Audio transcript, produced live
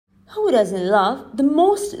Who doesn't love the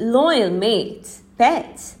most loyal mates,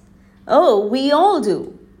 pets? Oh, we all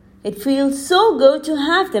do. It feels so good to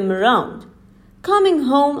have them around. Coming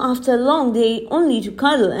home after a long day only to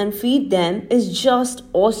cuddle and feed them is just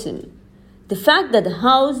awesome. The fact that the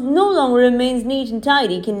house no longer remains neat and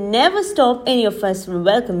tidy can never stop any of us from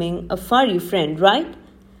welcoming a furry friend, right?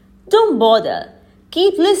 Don't bother.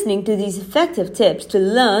 Keep listening to these effective tips to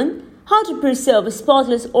learn how to preserve a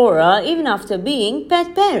spotless aura even after being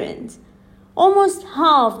pet parents. Almost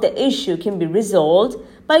half the issue can be resolved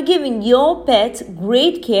by giving your pet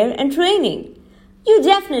great care and training. You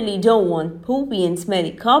definitely don't want poopy and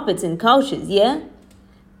smelly carpets and couches, yeah?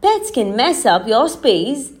 Pets can mess up your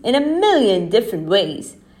space in a million different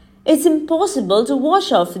ways. It's impossible to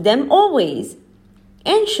watch out for them always.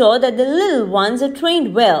 Ensure that the little ones are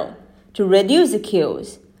trained well to reduce the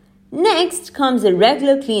chaos. Next comes a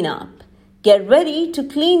regular cleanup. Get ready to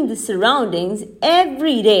clean the surroundings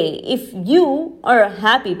every day if you are a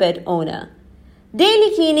happy pet owner.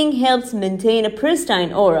 Daily cleaning helps maintain a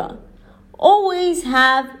pristine aura. Always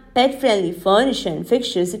have pet-friendly furniture and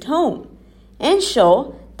fixtures at home.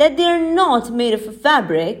 Ensure that they are not made of a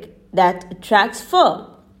fabric that attracts fur.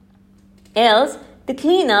 Else, the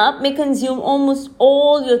cleanup may consume almost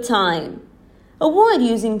all your time. Avoid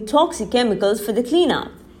using toxic chemicals for the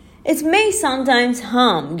cleanup. It may sometimes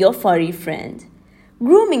harm your furry friend.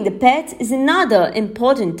 Grooming the pet is another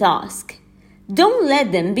important task. Don't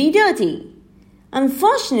let them be dirty.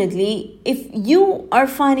 Unfortunately, if you are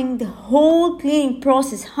finding the whole cleaning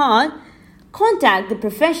process hard, contact the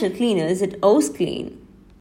professional cleaners at Oz Clean.